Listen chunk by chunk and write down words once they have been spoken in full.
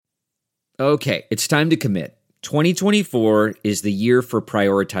Okay, it's time to commit. 2024 is the year for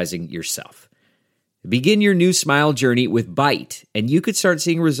prioritizing yourself. Begin your new smile journey with Byte, and you could start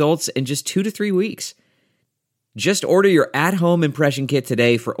seeing results in just 2 to 3 weeks. Just order your at-home impression kit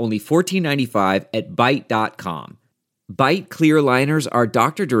today for only $14.95 at Byte.com. Byte clear liners are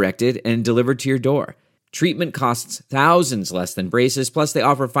doctor-directed and delivered to your door. Treatment costs thousands less than braces, plus they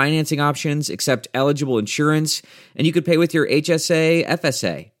offer financing options, accept eligible insurance, and you could pay with your HSA,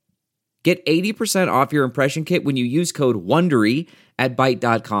 FSA. Get 80% off your impression kit when you use code WONDERY at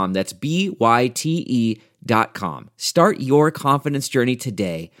Byte.com. That's BYTE.com. Start your confidence journey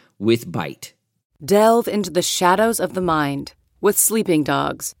today with Byte. Delve into the shadows of the mind with Sleeping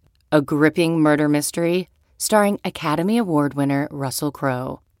Dogs, a gripping murder mystery starring Academy Award winner Russell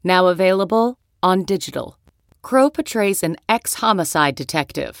Crowe. Now available on digital. Crowe portrays an ex-homicide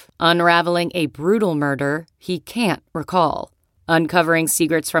detective unraveling a brutal murder he can't recall. Uncovering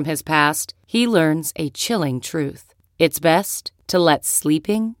secrets from his past, he learns a chilling truth. It's best to let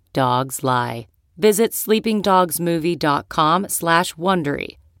sleeping dogs lie. Visit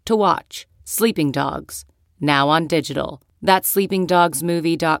sleepingdogsmovie.com/Wondery to watch Sleeping Dogs, now on digital. That's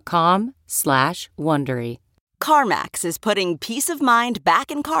sleepingdogsmovie.com/Wondery. CarMax is putting peace of mind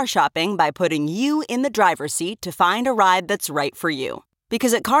back in car shopping by putting you in the driver's seat to find a ride that's right for you.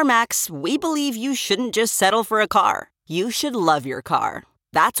 Because at CarMax, we believe you shouldn't just settle for a car. You should love your car.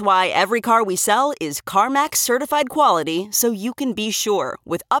 That's why every car we sell is CarMax certified quality, so you can be sure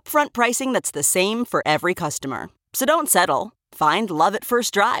with upfront pricing that's the same for every customer. So don't settle. Find love at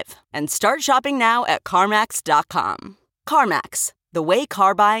first drive and start shopping now at CarMax.com. CarMax, the way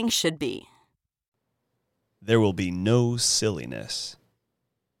car buying should be. There will be no silliness.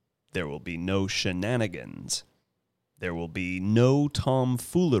 There will be no shenanigans. There will be no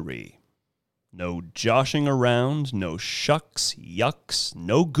tomfoolery. No joshing around, no shucks, yucks,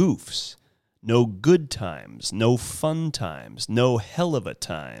 no goofs, no good times, no fun times, no hell of a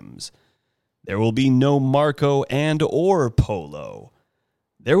times. There will be no Marco and or Polo.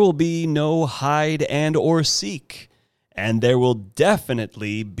 There will be no hide and or seek. And there will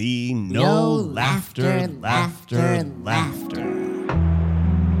definitely be no laughter.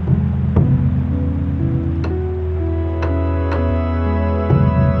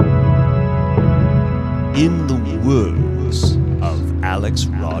 In the words of Alex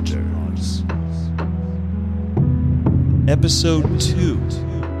Rogers. Episode 2.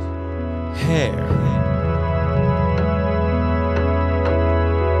 Hair.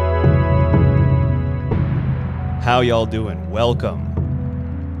 How y'all doing? Welcome.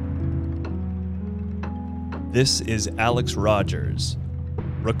 This is Alex Rogers,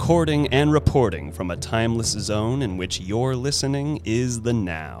 recording and reporting from a timeless zone in which your listening is the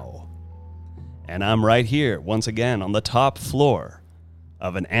now. And I'm right here, once again, on the top floor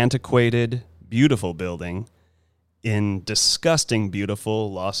of an antiquated, beautiful building in disgusting,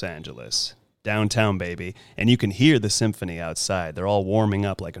 beautiful Los Angeles. Downtown, baby. And you can hear the symphony outside. They're all warming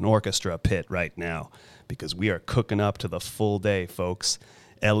up like an orchestra pit right now because we are cooking up to the full day, folks.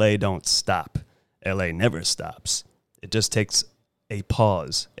 L.A. don't stop. L.A. never stops. It just takes a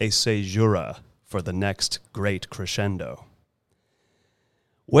pause, a caesura for the next great crescendo.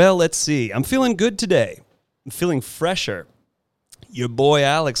 Well, let's see. I'm feeling good today. I'm feeling fresher. Your boy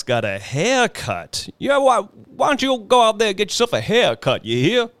Alex got a haircut. Yeah, why don't you go out there and get yourself a haircut, you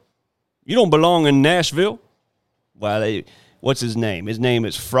hear? You don't belong in Nashville. Well, what's his name? His name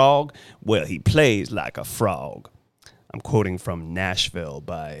is Frog. Well, he plays like a frog. I'm quoting from Nashville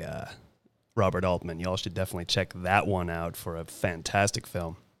by Robert Altman. Y'all should definitely check that one out for a fantastic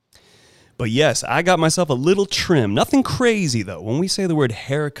film. But yes, I got myself a little trim. Nothing crazy, though. When we say the word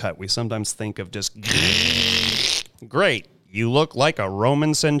haircut, we sometimes think of just, great, you look like a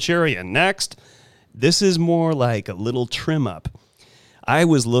Roman centurion. Next. This is more like a little trim up. I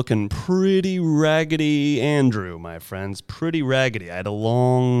was looking pretty raggedy Andrew, my friends. Pretty raggedy. I had a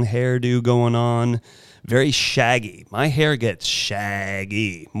long hairdo going on. Very shaggy. My hair gets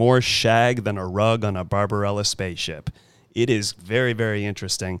shaggy. More shag than a rug on a Barbarella spaceship. It is very, very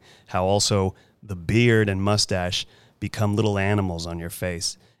interesting how also the beard and mustache become little animals on your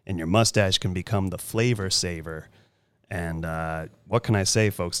face, and your mustache can become the flavor saver. And what can I say,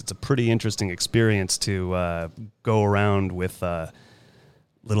 folks? It's a pretty interesting experience to go around with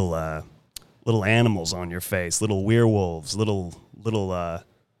little animals on your face, little werewolves, little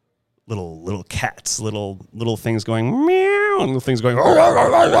cats, little things going meow, and little things going,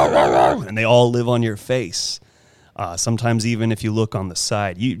 and they all live on your face. Sometimes even if you look on the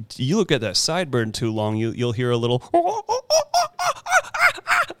side, you look at that sideburn too long, you'll hear a little.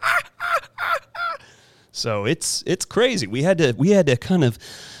 So it's crazy. We had to kind of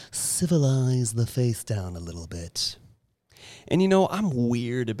civilize the face down a little bit. And you know, I'm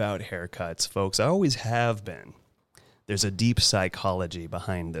weird about haircuts, folks. I always have been. There's a deep psychology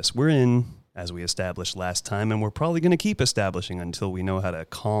behind this. We're in, as we established last time, and we're probably going to keep establishing until we know how to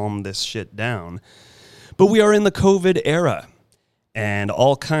calm this shit down. But we are in the COVID era, and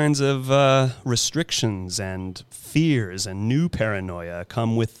all kinds of restrictions and fears and new paranoia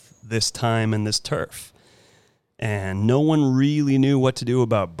come with this time and this turf. And no one really knew what to do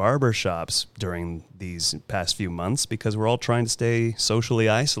about barbershops during these past few months because we're all trying to stay socially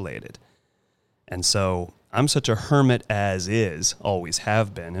isolated. And so I'm such a hermit as is, always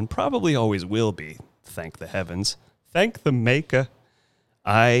have been, and probably always will be, thank the heavens. Thank the maker.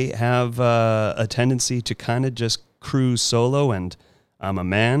 I have a tendency to kind of just cruise solo, and I'm a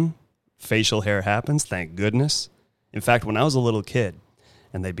man. Facial hair happens, thank goodness. In fact, when I was a little kid,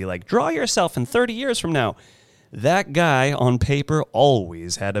 and they'd be like, draw yourself in 30 years from now, that guy on paper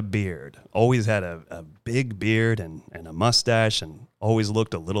always had a beard, always had a big beard and a mustache, and always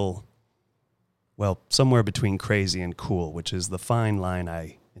looked a little, well, somewhere between crazy and cool, which is the fine line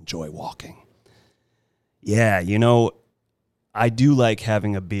I enjoy walking. Yeah, you know, I do like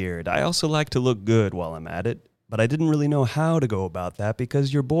having a beard. I also like to look good while I'm at it, but I didn't really know how to go about that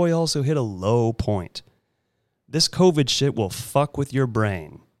because your boy also hit a low point. This COVID shit will fuck with your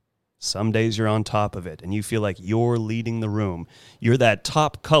brain. Some days you're on top of it and you feel like you're leading the room. You're that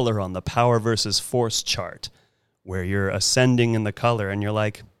top color on the power versus force chart where you're ascending in the color and you're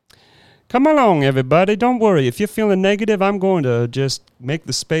like, come along, everybody. Don't worry. If you're feeling negative, I'm going to just make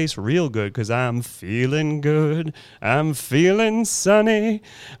the space real good because I'm feeling good. I'm feeling sunny.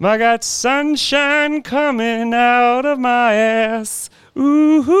 I got sunshine coming out of my ass.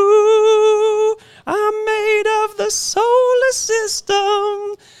 Ooh, I'm made of the solar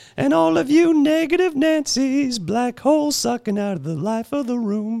system. And all of you negative Nancy's, black hole sucking out of the life of the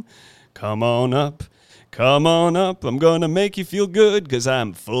room. Come on up. Come on up. I'm going to make you feel good because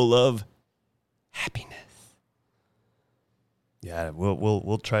I'm full of happiness. Yeah,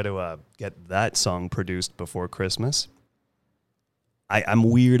 we'll try to get that song produced before Christmas. I'm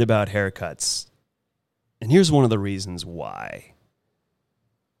weird about haircuts. And here's one of the reasons why.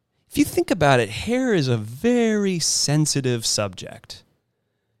 If you think about it, hair is a very sensitive subject.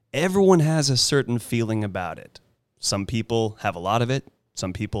 Everyone has a certain feeling about it. Some people have a lot of it.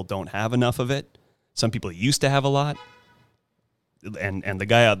 Some people don't have enough of it. Some people used to have a lot. And the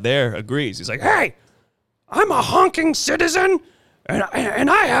guy out there agrees. He's like, hey, I'm a honking citizen, and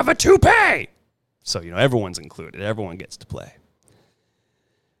I have a toupee. So, you know, everyone's included. Everyone gets to play.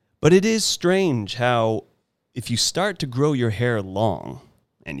 But it is strange how if you start to grow your hair long,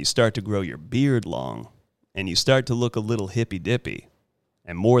 and you start to grow your beard long, and you start to look a little hippy-dippy,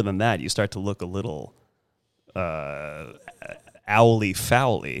 and more than that, you start to look a little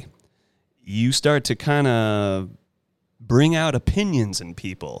owly-fowly, you start to kind of bring out opinions in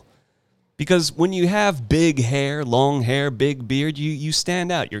people. Because when you have big hair, long hair, big beard, you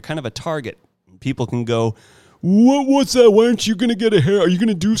stand out. You're kind of a target. People can go, what's that? Why aren't you going to get a hair? Are you going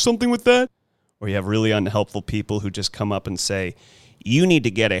to do something with that? Or you have really unhelpful people who just come up and say, you need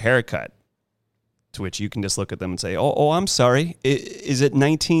to get a haircut. To which you can just look at them and say, oh, I'm sorry. Is it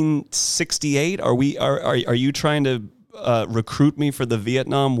 1968? Are you trying to recruit me for the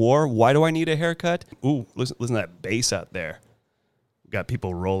Vietnam War? Why do I need a haircut? Ooh, listen to that bass out there. We've got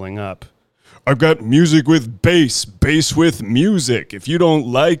people rolling up. I've got music with bass with music. If you don't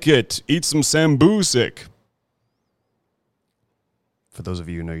like it, eat some sambusic. For those of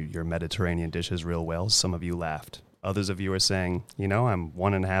you who know your Mediterranean dishes real well, some of you laughed. Others of you are saying, you know, I'm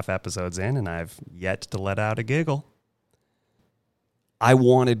 1.5 episodes in and I've yet to let out a giggle. I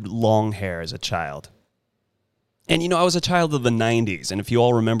wanted long hair as a child. And, you know, I was a child of the 90s. And if you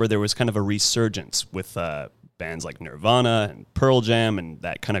all remember, there was kind of a resurgence with bands like Nirvana and Pearl Jam and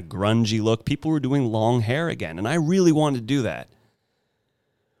that kind of grungy look. People were doing long hair again. And I really wanted to do that.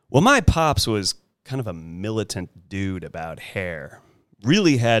 Well, my pops was kind of a militant dude about hair.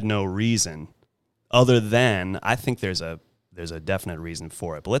 Really had no reason. Other than, I think there's a definite reason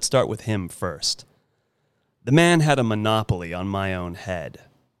for it. But let's start with him first. The man had a monopoly on my own head.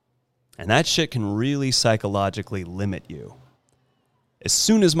 And that shit can really psychologically limit you. As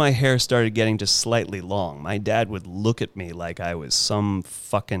soon as my hair started getting just slightly long, my dad would look at me like I was some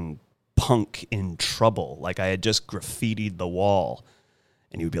fucking punk in trouble, like I had just graffitied the wall.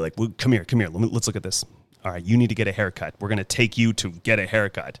 And he would be like, well, come here, let's look at this. All right, you need to get a haircut. We're going to take you to get a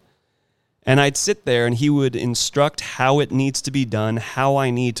haircut. And I'd sit there and he would instruct how it needs to be done, how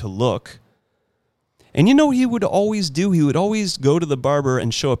I need to look. And you know what he would always do? He would always go to the barber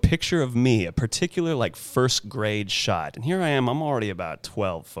and show a picture of me, a particular like first grade shot. And here I am, I'm already about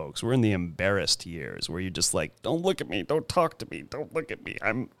 12, folks. We're in the embarrassed years where you're just like, don't look at me, don't talk to me, don't look at me.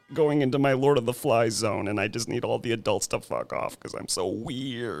 I'm going into my Lord of the Flies zone and I just need all the adults to fuck off because I'm so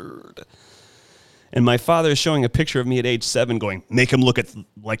weird. And my father is showing a picture of me at age 7 going, make him look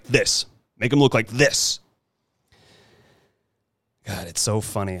like this. Make him look like this. God, it's so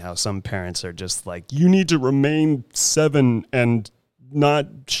funny how some parents are just like, you need to remain 7 and not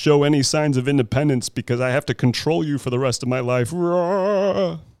show any signs of independence because I have to control you for the rest of my life.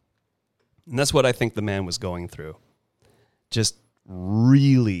 And that's what I think the man was going through. Just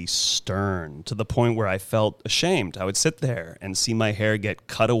really stern to the point where I felt ashamed. I would sit there and see my hair get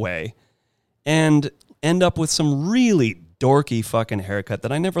cut away and end up with some really dorky fucking haircut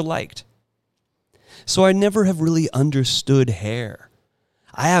that I never liked. So I never have really understood hair.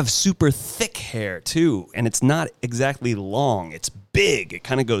 I have super thick hair too, and it's not exactly long. It's big. It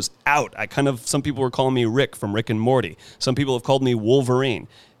kind of goes out. Some people were calling me Rick from Rick and Morty. Some people have called me Wolverine.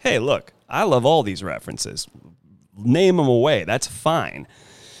 Hey, look, I love all these references. Name them away. That's fine.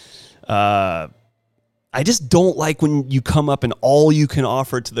 I just don't like when you come up and all you can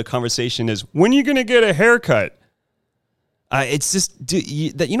offer to the conversation is, when are you going to get a haircut? It's just,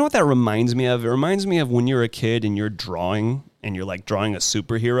 you know what that reminds me of? It reminds me of when you're a kid and you're drawing, and you're like drawing a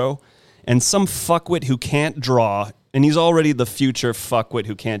superhero, and some fuckwit who can't draw, and he's already the future fuckwit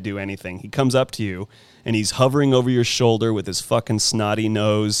who can't do anything. He comes up to you, and he's hovering over your shoulder with his fucking snotty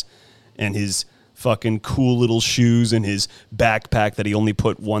nose, and his fucking cool little shoes, and his backpack that he only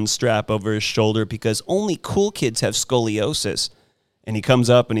put one strap over his shoulder because only cool kids have scoliosis. And he comes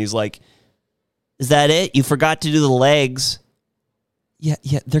up and he's like, is that it? You forgot to do the legs. Yeah,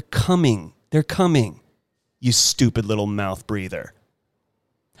 they're coming. They're coming, you stupid little mouth breather.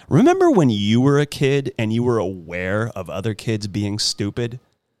 Remember when you were a kid and you were aware of other kids being stupid?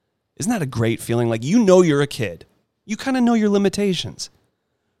 Isn't that a great feeling? Like, you know you're a kid. You kind of know your limitations.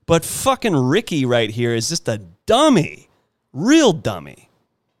 But fucking Ricky right here is just a dummy. Real dummy.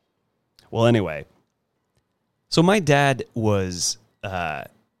 Well, anyway. So my dad was...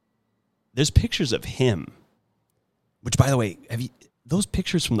 there's pictures of him. Which, by the way, those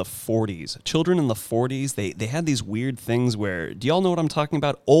pictures from the 40s, children in the 40s, they had these weird things where, do y'all know what I'm talking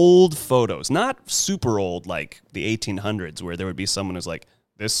about? Old photos, not super old like the 1800s where there would be someone who's like,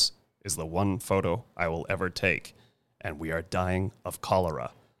 this is the one photo I will ever take, and we are dying of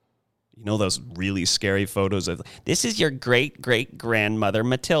cholera. You know those really scary photos of, this is your great-great-grandmother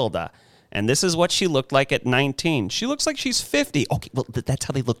Matilda, and this is what she looked like at 19. She looks like she's 50. Okay, well, that's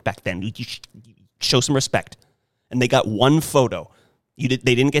how they looked back then. You show some respect. And they got one photo. They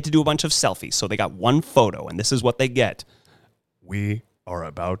didn't get to do a bunch of selfies, so they got one photo, and this is what they get. We are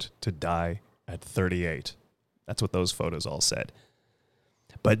about to die at 38. That's what those photos all said.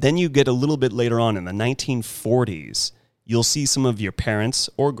 But then you get a little bit later on in the 1940s, you'll see some of your parents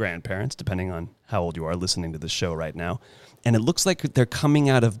or grandparents, depending on how old you are listening to the show right now, and it looks like they're coming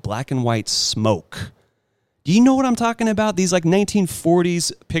out of black and white smoke. Do you know what I'm talking about? These like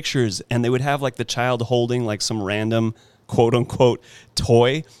 1940s pictures, and they would have like the child holding like some random quote-unquote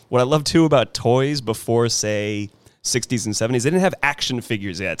toy. What I love, too, about toys before, say, 60s and 70s, they didn't have action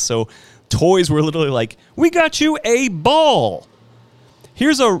figures yet. So toys were literally like, we got you a ball.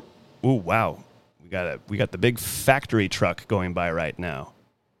 Here's a... Ooh, wow. We got the big factory truck going by right now.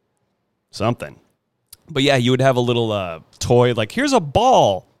 Something. But yeah, you would have a little toy like, here's a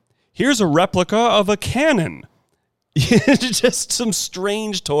ball. Here's a replica of a cannon. Just some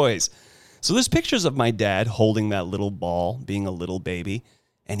strange toys. So there's pictures of my dad holding that little ball, being a little baby,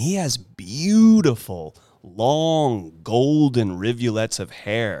 and he has beautiful, long, golden rivulets of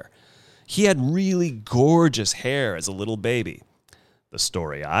hair. He had really gorgeous hair as a little baby. The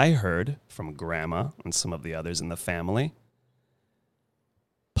story I heard from Grandma and some of the others in the family,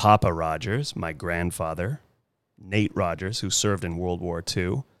 Papa Rogers, my grandfather, Nate Rogers, who served in World War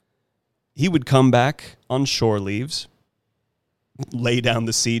II, he would come back on shore leaves, lay down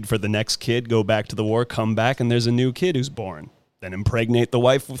the seed for the next kid, go back to the war, come back, and there's a new kid who's born. Then impregnate the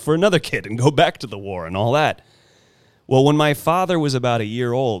wife for another kid and go back to the war and all that. Well, when my father was about a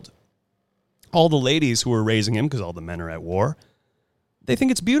year old, all the ladies who were raising him, because all the men are at war, they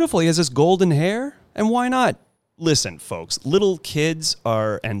think it's beautiful. He has this golden hair, and why not? Listen, folks, little kids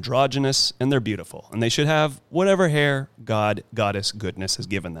are androgynous, and they're beautiful, and they should have whatever hair God, goddess, goodness has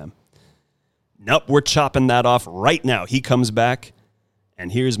given them. Nope, we're chopping that off right now. He comes back,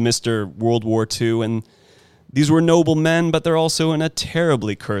 and here's Mr. World War II, and These were noble men, but they're also in a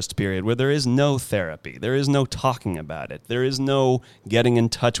terribly cursed period where there is no therapy. There is no talking about it. There is no getting in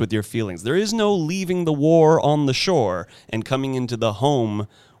touch with your feelings. There is no leaving the war on the shore and coming into the home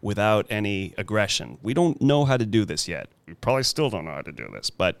without any aggression. We don't know how to do this yet. We probably still don't know how to do this,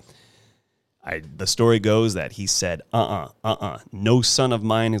 but the story goes that he said, no son of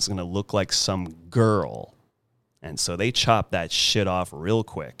mine is going to look like some girl. And so they chopped that shit off real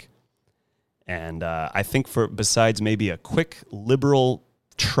quick. And I think besides maybe a quick liberal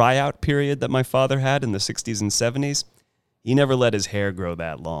tryout period that my father had in the 60s and 70s, he never let his hair grow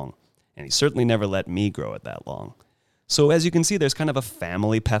that long. And he certainly never let me grow it that long. So as you can see, there's kind of a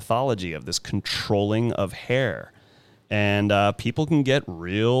family pathology of this controlling of hair. And people can get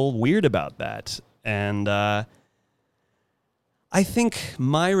real weird about that. And I think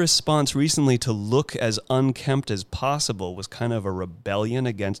my response recently to look as unkempt as possible was kind of a rebellion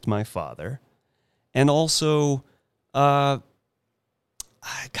against my father. And also kind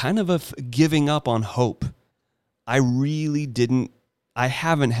of a giving up on hope. I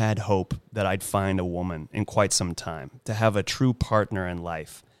haven't had hope that I'd find a woman in quite some time, to have a true partner in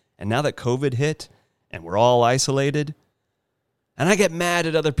life. And now that COVID hit and we're all isolated, and I get mad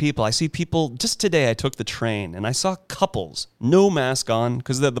at other people. I see people, just today I took the train and I saw couples, no mask on,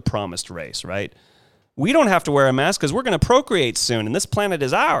 because they're the promised race, right? We don't have to wear a mask because we're going to procreate soon and this planet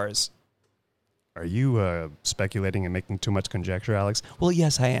is ours. Are you speculating and making too much conjecture, Alex? Well,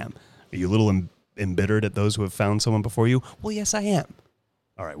 yes, I am. Are you a little embittered at those who have found someone before you? Well, yes, I am.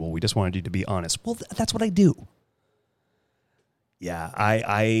 All right, well, we just wanted you to be honest. Well, that's what I do. Yeah,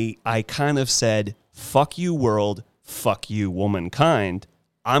 I kind of said, fuck you, world, fuck you, womankind.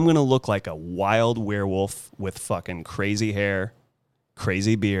 I'm going to look like a wild werewolf with fucking crazy hair,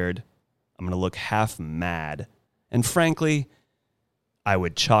 crazy beard. I'm going to look half mad. And frankly, I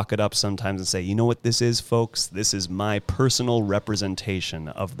would chalk it up sometimes and say, you know what this is, folks? This is my personal representation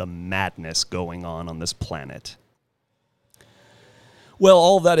of the madness going on this planet. Well,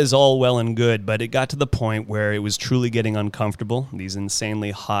 all that is all well and good, but it got to the point where it was truly getting uncomfortable, these insanely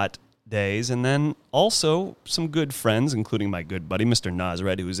hot days, and then also some good friends, including my good buddy, Mr.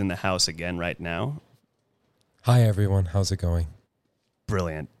 Nasred, who's in the house again right now. Hi, everyone. How's it going?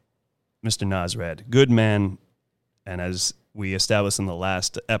 Brilliant. Mr. Nasred, good man, and as we established in the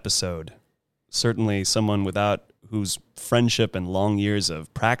last episode, certainly someone without whose friendship and long years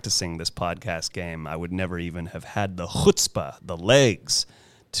of practicing this podcast game, I would never even have had the chutzpah, the legs,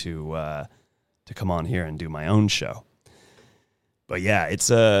 to come on here and do my own show. But yeah,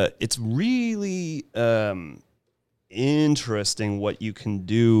 it's really interesting what you can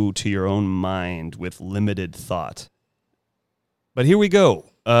do to your own mind with limited thought. But here we go.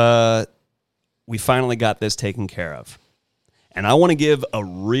 We finally got this taken care of. And I want to give a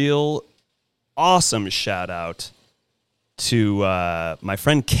real awesome shout out to my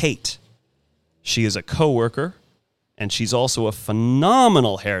friend Kate. She is a coworker, and she's also a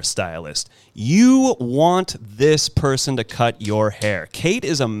phenomenal hairstylist. You want this person to cut your hair. Kate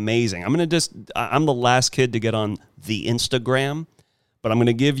is amazing. I'm the last kid to get on the Instagram, but I'm going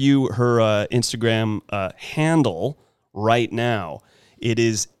to give you her Instagram handle right now. It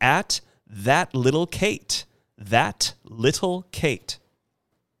is at That Little Kate. That Little Kate.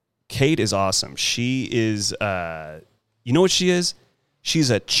 Kate is awesome. She is, you know what she is? She's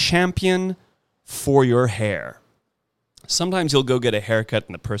a champion for your hair. Sometimes you'll go get a haircut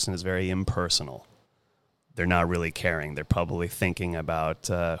and the person is very impersonal. They're not really caring. They're probably thinking about,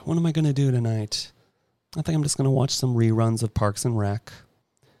 what am I going to do tonight? I think I'm just going to watch some reruns of Parks and Rec.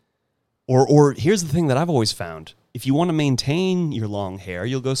 Or here's the thing that I've always found. If you want to maintain your long hair,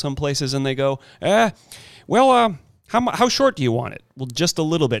 you'll go some places and they go, how short do you want it? Well, just a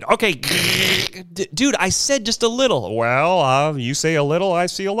little bit. Okay, dude, I said just a little. Well, you say a little, I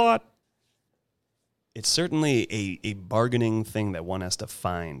see a lot. It's certainly a bargaining thing that one has to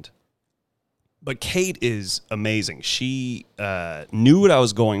find. But Kate is amazing. She knew what I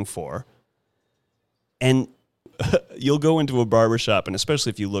was going for. And you'll go into a barbershop, and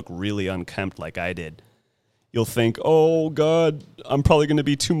especially if you look really unkempt like I did, you'll think, oh, God, I'm probably going to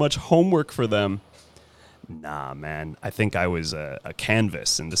be too much homework for them. Nah, man, I think I was a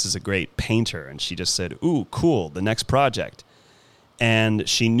canvas, and this is a great painter. And she just said, ooh, cool, the next project. And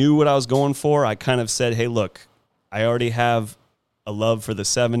she knew what I was going for. I kind of said, hey, look, I already have a love for the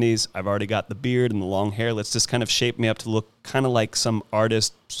 70s. I've already got the beard and the long hair. Let's just kind of shape me up to look kind of like some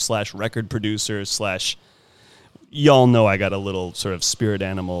artist / record producer / y'all know I got a little sort of spirit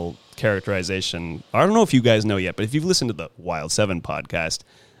animal characterization. I don't know if you guys know yet, but if you've listened to the Wild 7 podcast,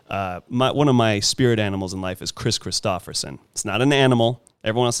 one of my spirit animals in life is Chris Christopherson. It's not an animal.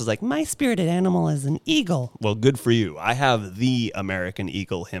 Everyone else is like, my spirited animal is an eagle. Well, good for you. I have the American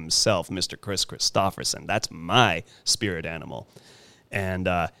eagle himself, Mr. Chris Christopherson. That's my spirit animal. And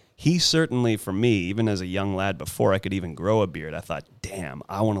he certainly, for me, even as a young lad, before I could even grow a beard, I thought, damn,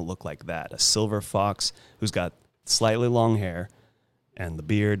 I want to look like that. A silver fox who's got slightly long hair and the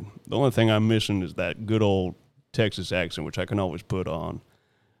beard. The only thing I'm missing is that good old Texas accent, which I can always put on.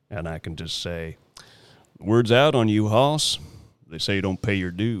 And I can just say, word's out on you, Hoss. They say you don't pay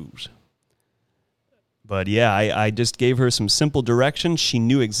your dues. But yeah, I just gave her some simple directions. She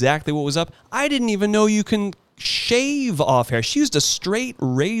knew exactly what was up. I didn't even know you can shave off hair. She used a straight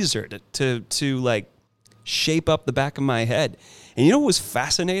razor to like shape up the back of my head. And you know what was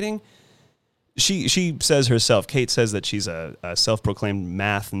fascinating? She says herself, Kate says that she's a self-proclaimed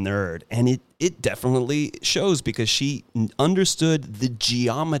math nerd, and it definitely shows because she understood the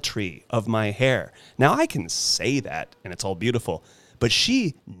geometry of my hair. Now, I can say that, and it's all beautiful, but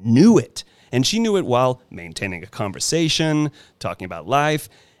she knew it, and she knew it while maintaining a conversation, talking about life,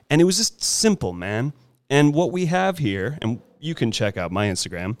 and it was just simple, man. And what we have here, and you can check out my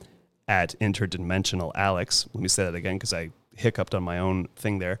Instagram, at Interdimensional Alex. Let me say that again because I hiccuped on my own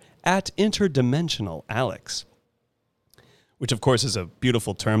thing there, at Interdimensional Alex, which of course is a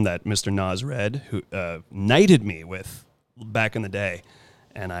beautiful term that Mr. Nas Red, who knighted me with back in the day,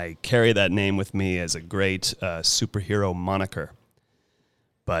 and I carry that name with me as a great superhero moniker.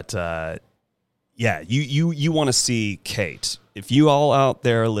 But yeah, you want to see Kate. If you all out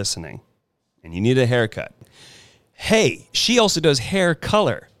there are listening and you need a haircut, hey, she also does hair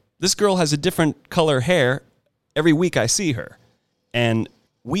color. This girl has a different color hair every week I see her. And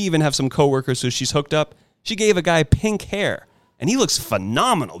we even have some coworkers who she's hooked up. She gave a guy pink hair, and he looks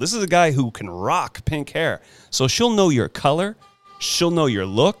phenomenal. This is a guy who can rock pink hair. So she'll know your color. She'll know your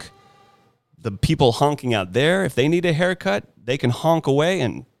look. The people honking out there, if they need a haircut, they can honk away,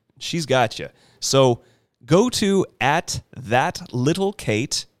 and she's got you. So go to at that little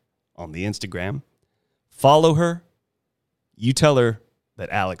Kate on the Instagram. Follow her. You tell her that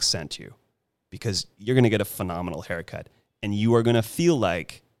Alex sent you, because you're going to get a phenomenal haircut, and you are going to feel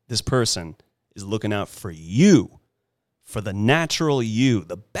like this person is looking out for you, for the natural you,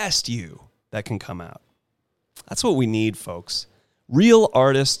 the best you that can come out. That's what we need, folks. Real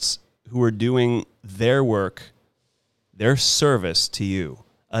artists who are doing their work, their service to you,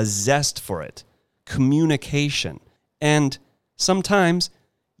 a zest for it, communication, and sometimes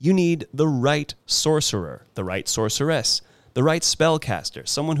you need the right sorcerer, the right sorceress, the right spellcaster,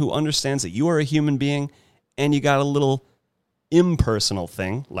 someone who understands that you are a human being and you got a little impersonal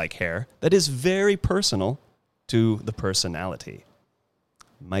thing like hair that is very personal to the personality.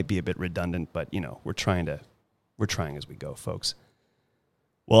 Might be a bit redundant, but you know, we're trying as we go, folks.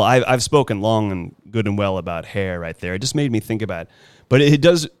 Well, I've spoken long and good and well about hair right there. It just made me think about it. But it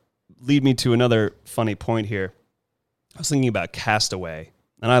does lead me to another funny point here. I was thinking about Castaway,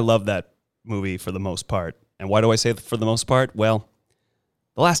 and I love that movie for the most part. And why do I say for the most part? Well,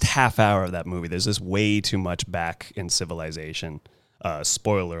 the last half hour of that movie, there's just way too much back in civilization.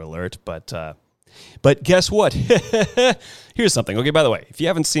 Spoiler alert, but guess what? Here's something. Okay, by the way, if you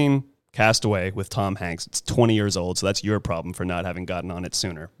haven't seen Castaway with Tom Hanks, it's 20 years old, so that's your problem for not having gotten on it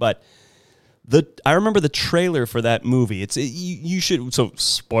sooner. But I remember the trailer for that movie. You should, so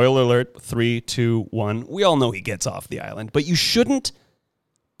spoiler alert, 3, 2, 1. We all know he gets off the island, but you shouldn't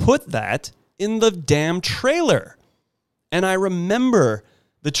put that in the damn trailer. And I remember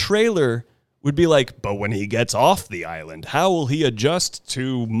the trailer would be like, but when he gets off the island, how will he adjust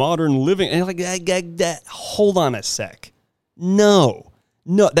to modern living? And like, hold on a sec. No,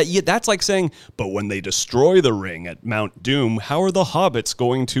 that's like saying, but when they destroy the ring at Mount Doom, how are the hobbits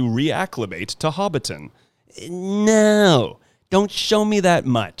going to reacclimate to Hobbiton? No, don't show me that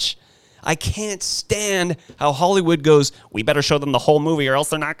much. I can't stand how Hollywood goes, we better show them the whole movie or else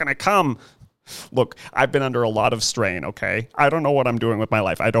they're not going to come. Look, I've been under a lot of strain, okay? I don't know what I'm doing with my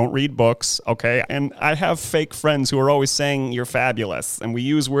life. I don't read books, okay? And I have fake friends who are always saying you're fabulous. And we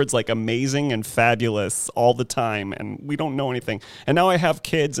use words like amazing and fabulous all the time, and we don't know anything. And now I have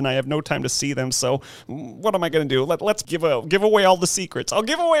kids, and I have no time to see them, so what am I going to do? Let's give away all the secrets. I'll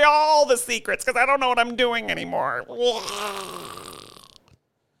give away all the secrets because I don't know what I'm doing anymore.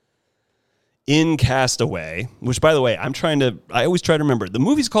 In Castaway, which, by the way, I always try to remember, the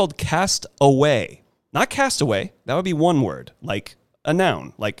movie's called Cast Away, not Castaway. That would be one word, like a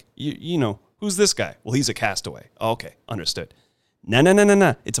noun. Like, you know, who's this guy? Well, he's a castaway. Oh, okay, understood.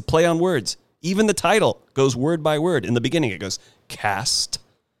 No. It's a play on words. Even the title goes word by word. In the beginning, it goes cast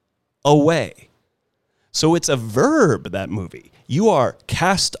away. So it's a verb, that movie. You are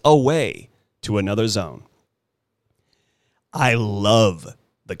cast away to another zone. I love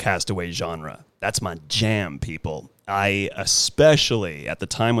the Castaway genre. That's my jam, people. I especially, at the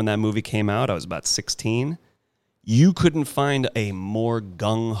time when that movie came out, I was about 16. You couldn't find a more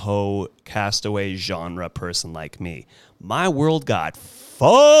gung-ho Castaway genre person like me. My world got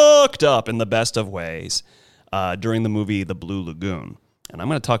fucked up in the best of ways during the movie The Blue Lagoon. And I'm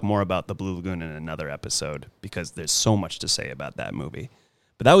going to talk more about The Blue Lagoon in another episode because there's so much to say about that movie.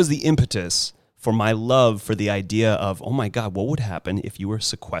 But that was the impetus for my love for the idea of, oh my God, what would happen if you were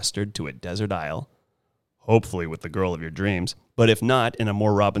sequestered to a desert isle, hopefully with the girl of your dreams, but if not, in a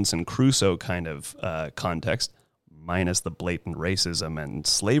more Robinson Crusoe kind of context, minus the blatant racism and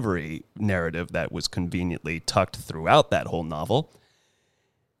slavery narrative that was conveniently tucked throughout that whole novel.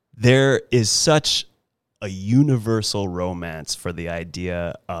 There is such a universal romance for the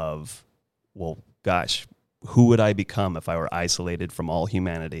idea of, well, gosh, who would I become if I were isolated from all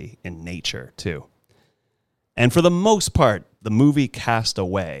humanity in nature, too? And for the most part, the movie Cast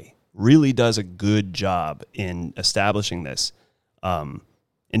Away really does a good job in establishing this.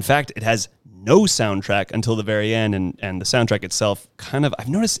 In fact, it has no soundtrack until the very end, and the soundtrack itself kind of, I've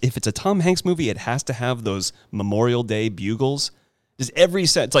noticed if it's a Tom Hanks movie, it has to have those Memorial Day bugles. Just every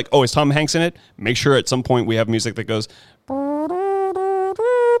set, it's like, oh, is Tom Hanks in it? Make sure at some point we have music that goes,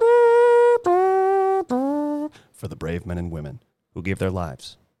 for the brave men and women who gave their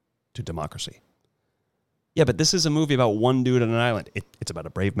lives to democracy. Yeah, but this is a movie about one dude on an island. It's about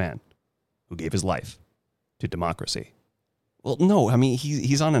a brave man who gave his life to democracy. Well, no, I mean,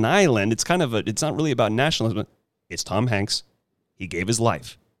 he's on an island. It's it's not really about nationalism. It's Tom Hanks. He gave his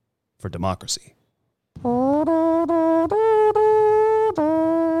life for democracy.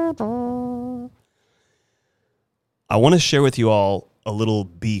 I want to share with you all a little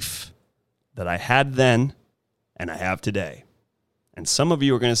beef that I had then and I have today. And some of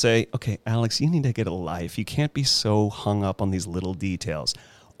you are going to say, okay, Alex, you need to get a life. You can't be so hung up on these little details.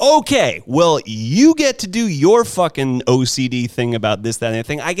 Okay, well, you get to do your fucking OCD thing about this, that, and the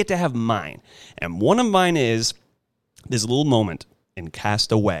thing. I get to have mine. And one of mine is this little moment in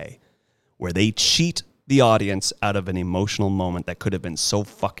Cast Away where they cheat the audience out of an emotional moment that could have been so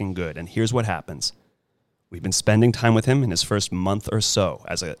fucking good. And here's what happens. We've been spending time with him in his first month or so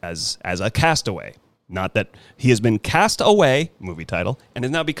as a castaway. Not that he has been cast away, movie title, and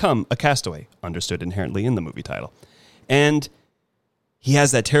has now become a castaway, understood inherently in the movie title. And he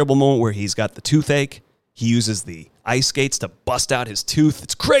has that terrible moment where he's got the toothache. He uses the ice skates to bust out his tooth.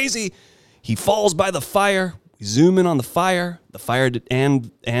 It's crazy. He falls by the fire. We zoom in on the fire. The fire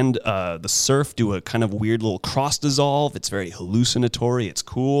and the surf do a kind of weird little cross dissolve. It's very hallucinatory. It's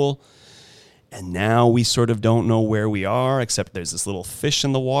cool. And now we sort of don't know where we are, except there's this little fish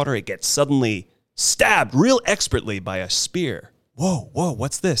in the water. It gets suddenly stabbed real expertly by a spear. Whoa,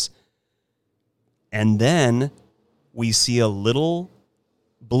 what's this? And then we see a little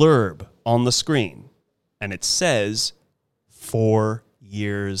blurb on the screen, and it says, 4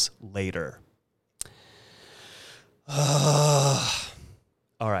 years later. All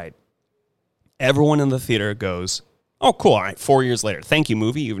right. Everyone in the theater goes, oh, cool. All right, 4 years later. Thank you,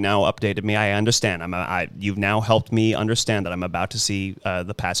 movie. You've now updated me. I understand. You've now helped me understand that I'm about to see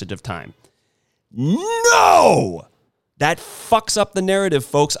the passage of time. No! That fucks up the narrative,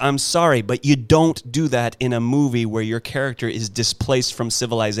 folks. I'm sorry, but you don't do that in a movie where your character is displaced from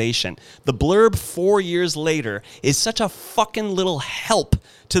civilization. The blurb 4 years later is such a fucking little help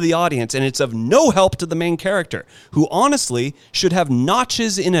to the audience, and it's of no help to the main character, who honestly should have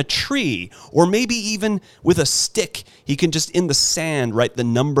notches in a tree, or maybe even with a stick, he can just in the sand write the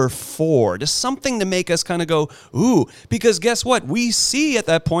number 4. Just something to make us kind of go, ooh, because guess what? We see at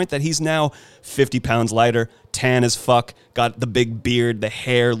that point that he's now 50 pounds lighter, tan as fuck, got the big beard, the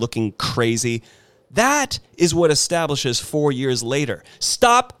hair looking crazy. That is what establishes 4 years later.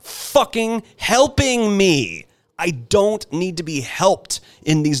 Stop fucking helping me. I don't need to be helped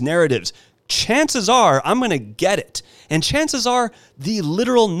in these narratives. Chances are I'm going to get it. And chances are the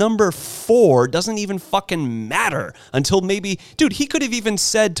literal number 4 doesn't even fucking matter until maybe, dude, he could have even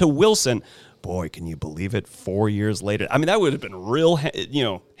said to Wilson, boy, can you believe it? 4 years later. I mean, that would have been real,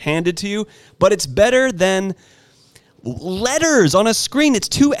 handed to you. But it's better than letters on a screen. It's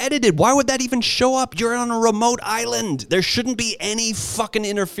too edited. Why would that even show up? You're on a remote island. There shouldn't be any fucking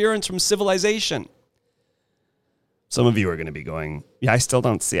interference from civilization. Some of you are going to be going, yeah, I still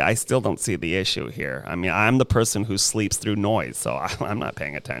don't see the issue here. I mean, I'm the person who sleeps through noise, so I'm not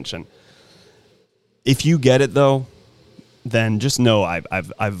paying attention. If you get it, though, then just know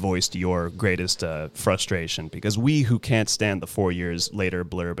I've voiced your greatest frustration, because we who can't stand the 4 years later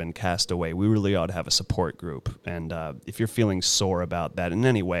blurb and Castaway, we really ought to have a support group. And if you're feeling sore about that in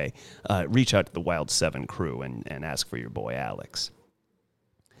any way, reach out to the Wild 7 crew and ask for your boy Alex.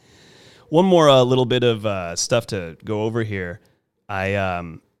 One more little bit of stuff to go over here.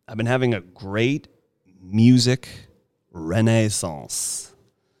 I've been having a great music renaissance.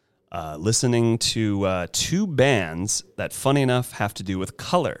 Listening to two bands that, funny enough, have to do with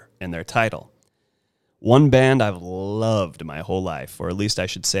color in their title. One band I've loved my whole life, or at least I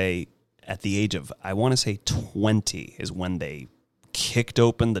should say at the age of, I want to say 20, is when they kicked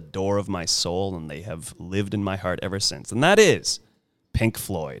open the door of my soul, and they have lived in my heart ever since. And that is Pink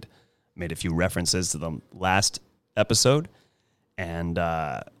Floyd. Made a few references to them last episode, and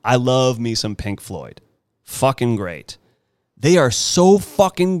I love me some Pink Floyd. Fucking great. They are so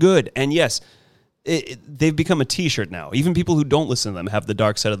fucking good. And yes, they've become a t-shirt now. Even people who don't listen to them have the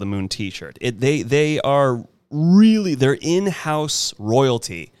Dark Side of the Moon t-shirt. They are really, they're in-house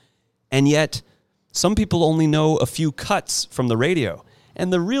royalty. And yet, some people only know a few cuts from the radio.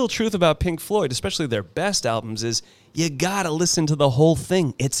 And the real truth about Pink Floyd, especially their best albums, is you gotta listen to the whole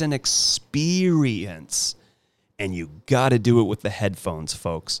thing. It's an experience. And you gotta do it with the headphones,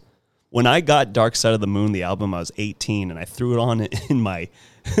 folks. When I got Dark Side of the Moon, the album, I was 18, and I threw it on in my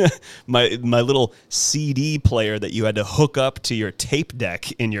my little CD player that you had to hook up to your tape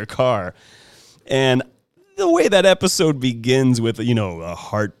deck in your car. And the way that episode begins with, a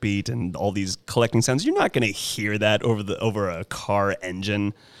heartbeat and all these collecting sounds, you're not going to hear that over a car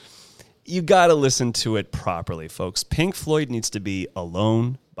engine. You got to listen to it properly, folks. Pink Floyd needs to be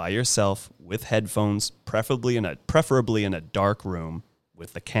alone by yourself with headphones, preferably in a dark room,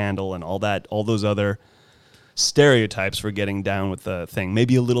 with the candle and all those other stereotypes for getting down with the thing.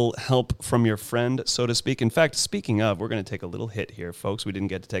 Maybe a little help from your friend, so to speak. In fact, speaking of, we're going to take a little hit here, folks. We didn't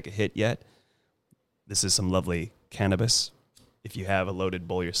get to take a hit yet. This is some lovely cannabis. If you have a loaded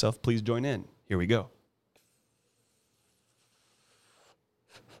bowl yourself, please join in. Here we go.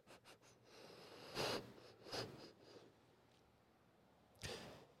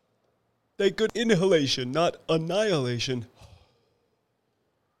 Thank good inhalation, not annihilation.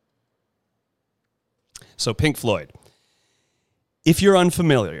 So Pink Floyd, if you're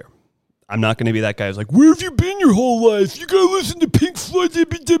unfamiliar, I'm not going to be that guy who's like, where have you been your whole life? You got to listen to Pink Floyd.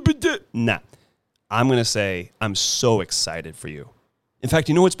 Nah, I'm going to say I'm so excited for you. In fact,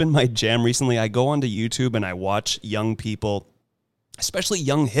 you know what's been my jam recently? I go onto YouTube and I watch young people, especially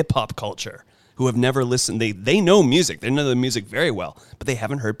young hip-hop culture, who have never listened. They know music. They know the music very well, but they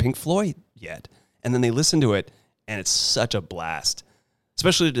haven't heard Pink Floyd yet. And then they listen to it, and it's such a blast,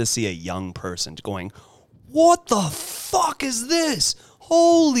 especially to see a young person going, what the fuck is this?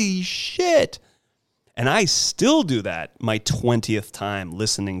 Holy shit. And I still do that my 20th time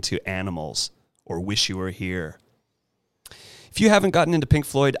listening to Animals or Wish You Were Here. If you haven't gotten into Pink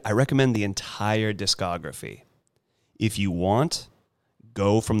Floyd, I recommend the entire discography. If you want,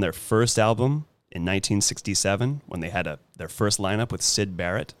 go from their first album in 1967 when they had their first lineup with Syd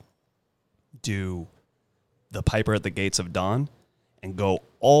Barrett, do The Piper at the Gates of Dawn, and go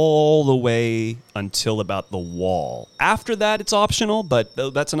all the way until about The Wall. After that, it's optional, but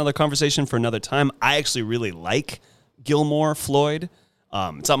that's another conversation for another time. I actually really like Gilmore Floyd.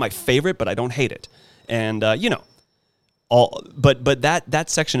 It's not my favorite, but I don't hate it. And, but that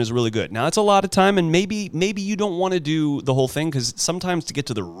section is really good. Now, it's a lot of time, and maybe you don't want to do the whole thing, because sometimes to get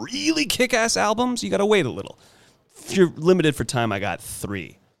to the really kick-ass albums, you got to wait a little. If you're limited for time, I got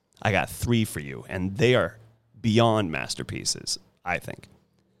three. I got three for you, and they are beyond masterpieces, I think.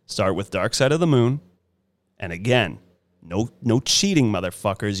 Start with Dark Side of the Moon, and again, no cheating,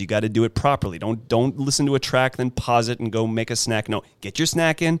 motherfuckers. You got to do it properly. Don't listen to a track, then pause it and go make a snack. No, get your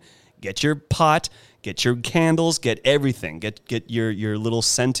snack in, get your pot, get your candles, get everything. Get your little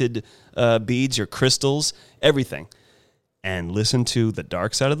scented beads, your crystals, everything, and listen to The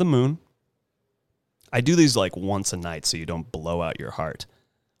Dark Side of the Moon. I do these like once a night so you don't blow out your heart.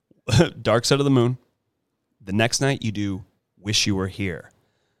 Dark Side of the Moon. The next night you do Wish You Were Here.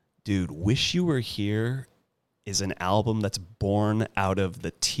 Dude, Wish You Were Here is an album that's born out of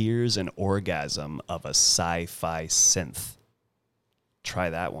the tears and orgasm of a sci-fi synth. Try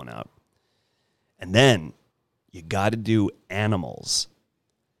that one out. And then you got to do Animals.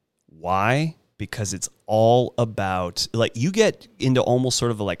 Why? Because it's all about, like, you get into almost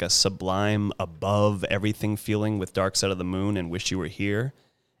sort of like a sublime above everything feeling with Dark Side of the Moon and Wish You Were Here.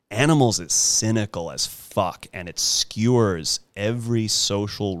 Animals is cynical as fuck, and it skewers every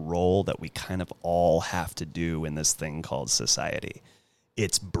social role that we kind of all have to do in this thing called society.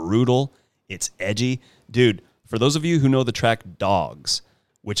 It's brutal. It's edgy. Dude, For those of you who know the track Dogs,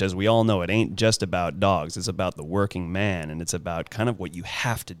 which as we all know, it ain't just about dogs. It's about the working man, and it's about kind of what you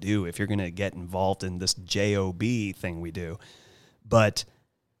have to do if you're going to get involved in this JOB thing we do. But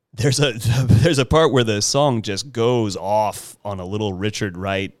there's a part where the song just goes off on a little Richard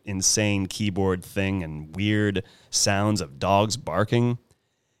Wright insane keyboard thing and weird sounds of dogs barking.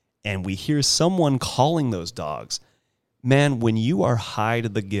 And we hear someone calling those dogs. Man, when you are high to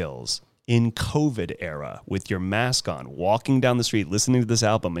the gills in COVID era with your mask on, walking down the street, listening to this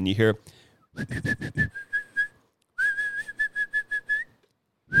album, and you hear...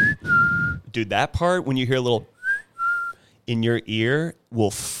 Dude, that part, when you hear a little... in your ear,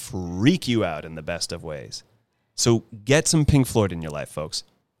 will freak you out in the best of ways. So get some Pink Floyd in your life, folks.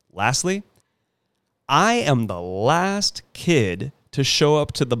 Lastly, I am the last kid to show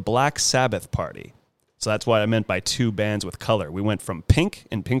up to the Black Sabbath party. So that's what I meant by two bands with color. We went from Pink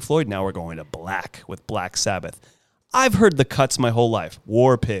and Pink Floyd, now we're going to black with Black Sabbath. I've heard the cuts my whole life.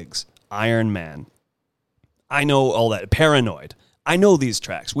 War Pigs, Iron Man. I know all that. Paranoid. I know these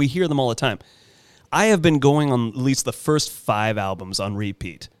tracks. We hear them all the time. I have been going on at least the first 5 albums on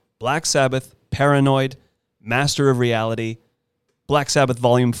repeat. Black Sabbath, Paranoid, Master of Reality, Black Sabbath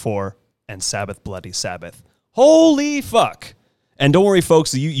Volume 4, and Sabbath Bloody Sabbath. Holy fuck! And don't worry,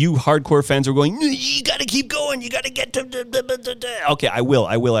 folks, you hardcore fans are going, you gotta keep going, you gotta get to... Okay, I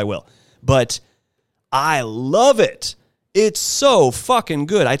will. But I love it. It's so fucking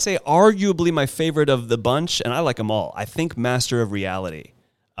good. I'd say arguably my favorite of the bunch, and I like them all. I think Master of Reality.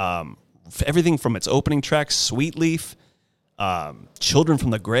 Everything from its opening track, Sweet Leaf, Children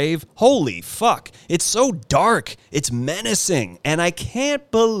from the Grave. Holy fuck. It's so dark. It's menacing. And I can't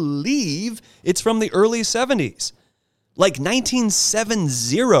believe it's from the early 70s. Like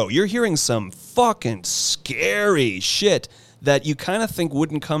 1970. You're hearing some fucking scary shit that you kind of think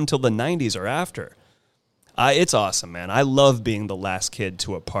wouldn't come till the 90s or after. It's awesome, man. I love being the last kid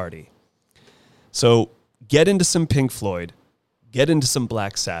to a party. So get into some Pink Floyd. Get into some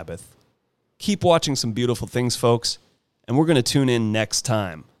Black Sabbath. Keep watching some beautiful things, folks, and we're going to tune in next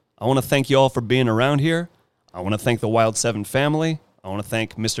time. I want to thank you all for being around here. I want to thank the Wild 7 family. I want to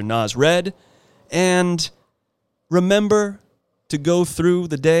thank Mr. Nas Red. And remember to go through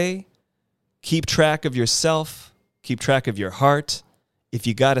the day, keep track of yourself, keep track of your heart. If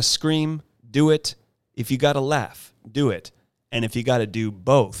you got to scream, do it. If you got to laugh, do it. And if you got to do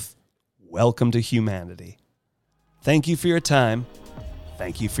both, welcome to humanity. Thank you for your time.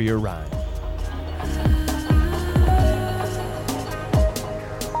 Thank you for your rhyme.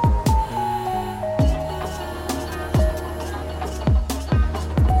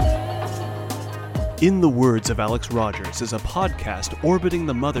 In the Words of Alex Rogers is a podcast orbiting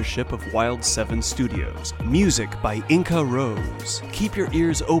the mothership of Wild 7 Studios. Music by Inca Rose. Keep your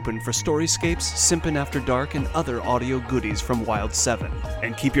ears open for Storyscapes, Simpin' After Dark, and other audio goodies from Wild 7.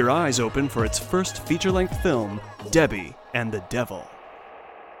 And keep your eyes open for its first feature-length film, Debbie and the Devil.